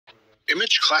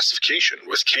Image classification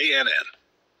with KNN.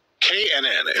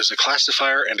 KNN is a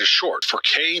classifier and is short for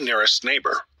K nearest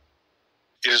neighbor.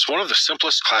 It is one of the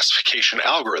simplest classification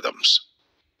algorithms.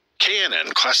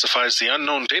 KNN classifies the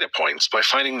unknown data points by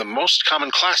finding the most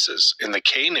common classes in the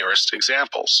K nearest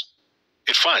examples.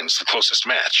 It finds the closest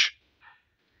match.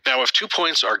 Now, if 2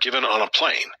 points are given on a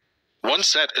plane, one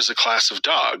set is a class of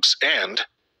dogs and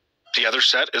the other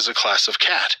set is a class of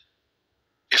cat.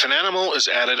 If an animal is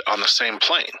added on the same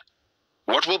plane,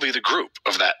 what will be the group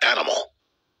of that animal?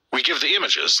 We give the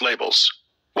images labels.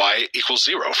 Y equals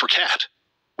 0 for cat.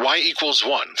 Y equals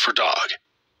 1 for dog.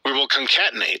 We will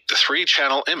concatenate the 3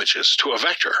 channel images to a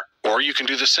vector, or you can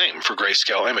do the same for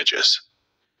grayscale images.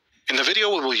 In the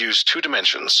video, we will use 2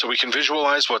 dimensions so we can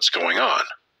visualize what's going on.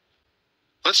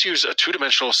 Let's use a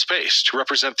 2-dimensional space to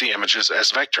represent the images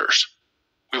as vectors.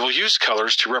 We will use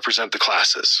colors to represent the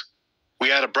classes.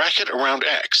 We add a bracket around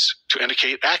x to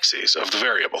indicate axes of the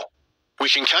variable. We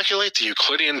can calculate the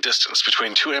Euclidean distance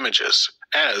between 2 images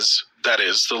as, that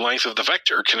is, the length of the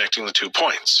vector connecting the 2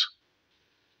 points.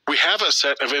 We have a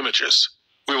set of images.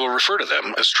 We will refer to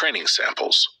them as training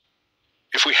samples.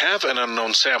 If we have an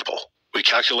unknown sample, we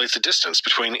calculate the distance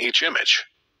between each image.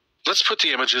 Let's put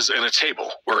the images in a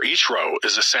table where each row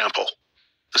is a sample.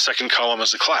 The second column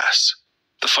is a class.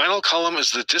 The final column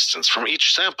is the distance from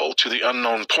each sample to the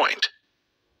unknown point.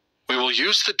 We will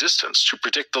use the distance to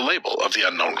predict the label of the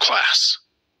unknown class.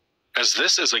 As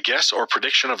this is a guess or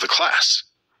prediction of the class,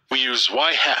 we use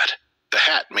y hat. The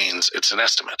hat means it's an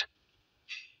estimate.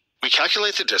 We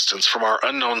calculate the distance from our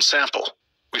unknown sample.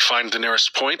 We find the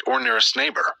nearest point or nearest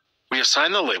neighbor. We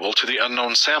assign the label to the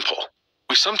unknown sample.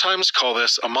 We sometimes call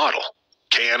this a model.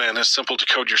 KNN is simple to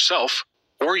code yourself,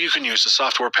 or you can use a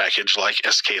software package like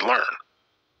sklearn.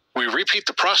 We repeat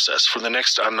the process for the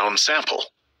next unknown sample.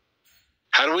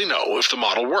 How do we know if the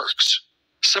model works?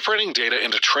 Separating data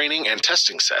into training and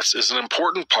testing sets is an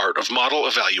important part of model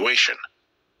evaluation.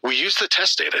 We use the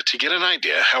test data to get an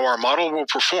idea how our model will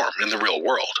perform in the real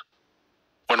world.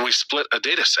 When we split a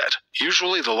data set,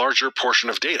 usually the larger portion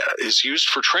of data is used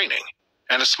for training,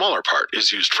 and a smaller part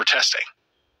is used for testing.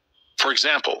 For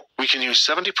example, we can use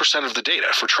 70% of the data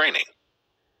for training.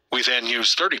 We then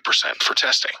use 30% for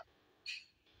testing.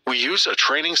 We use a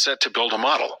training set to build a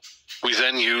model. We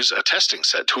then use a testing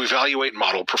set to evaluate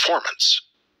model performance.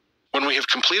 When we have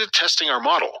completed testing our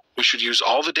model, we should use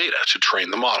all the data to train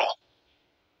the model.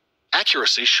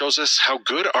 Accuracy shows us how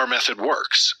good our method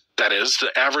works. That is,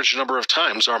 the average number of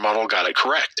times our model got it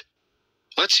correct.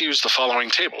 Let's use the following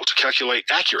table to calculate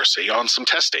accuracy on some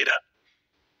test data.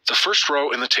 The first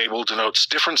row in the table denotes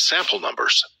different sample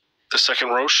numbers. The second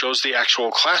row shows the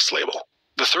actual class label.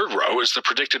 The third row is the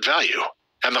predicted value,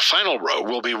 and the final row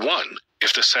will be 1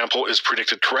 if the sample is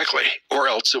predicted correctly, or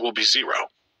else it will be 0.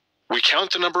 We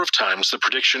count the number of times the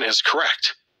prediction is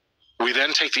correct. We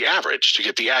then take the average to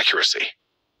get the accuracy.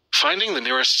 Finding the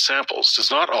nearest samples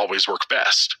does not always work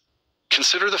best.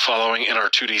 Consider the following in our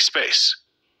 2D space.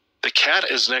 The cat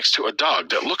is next to a dog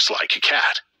that looks like a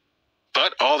cat,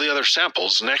 but all the other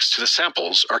samples next to the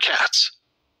samples are cats.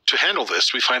 To handle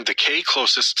this, we find the K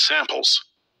closest samples.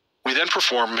 We then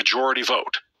perform majority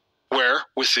vote, where,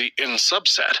 with the in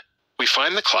subset, we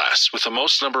find the class with the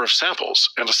most number of samples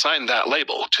and assign that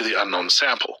label to the unknown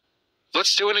sample.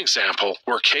 Let's do an example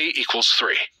where K equals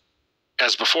 3.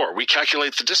 As before, we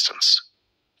calculate the distance.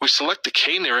 We select the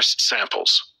K nearest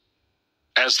samples.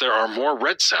 As there are more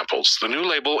red samples, the new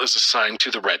label is assigned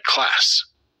to the red class.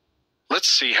 Let's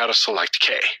see how to select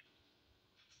K.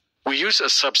 We use a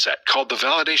subset called the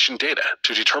validation data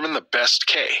to determine the best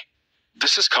K.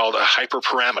 This is called a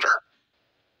hyperparameter.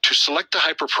 To select the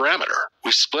hyperparameter,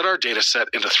 we split our data set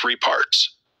into 3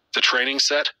 parts: the training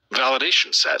set,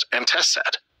 validation set, and test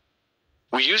set.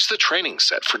 We use the training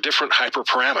set for different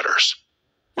hyperparameters.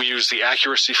 We use the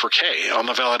accuracy for K on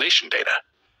the validation data.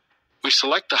 We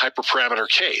select the hyperparameter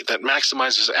K that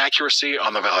maximizes accuracy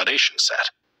on the validation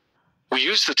set. We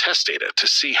use the test data to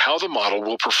see how the model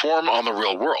will perform on the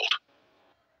real world.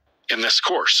 In this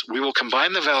course, we will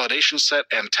combine the validation set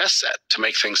and test set to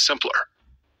make things simpler.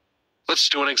 Let's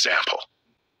do an example.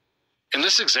 In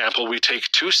this example, we take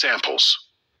 2 samples.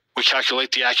 We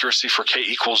calculate the accuracy for K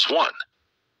equals 1.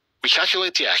 We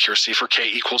calculate the accuracy for K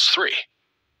equals 3.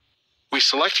 We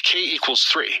select K equals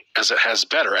 3 as it has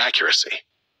better accuracy.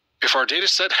 If our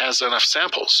dataset has enough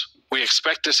samples, we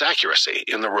expect this accuracy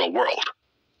in the real world.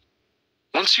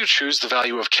 Once you choose the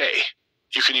value of K,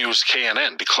 you can use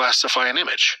KNN to classify an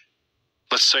image.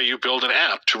 Let's say you build an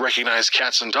app to recognize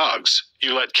cats and dogs.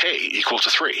 You let K equal to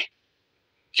 3.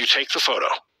 You take the photo.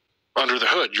 Under the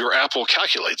hood, your app will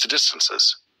calculate the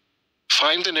distances.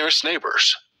 Find the nearest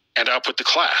neighbors, and output the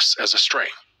class as a string.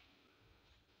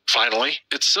 Finally,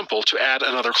 it's simple to add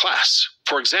another class,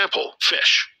 for example,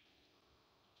 fish.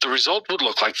 The result would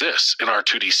look like this in our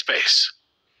 2D space.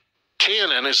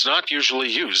 KNN is not usually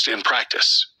used in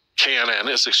practice. KNN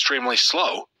is extremely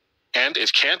slow, and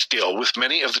it can't deal with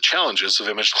many of the challenges of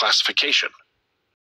image classification.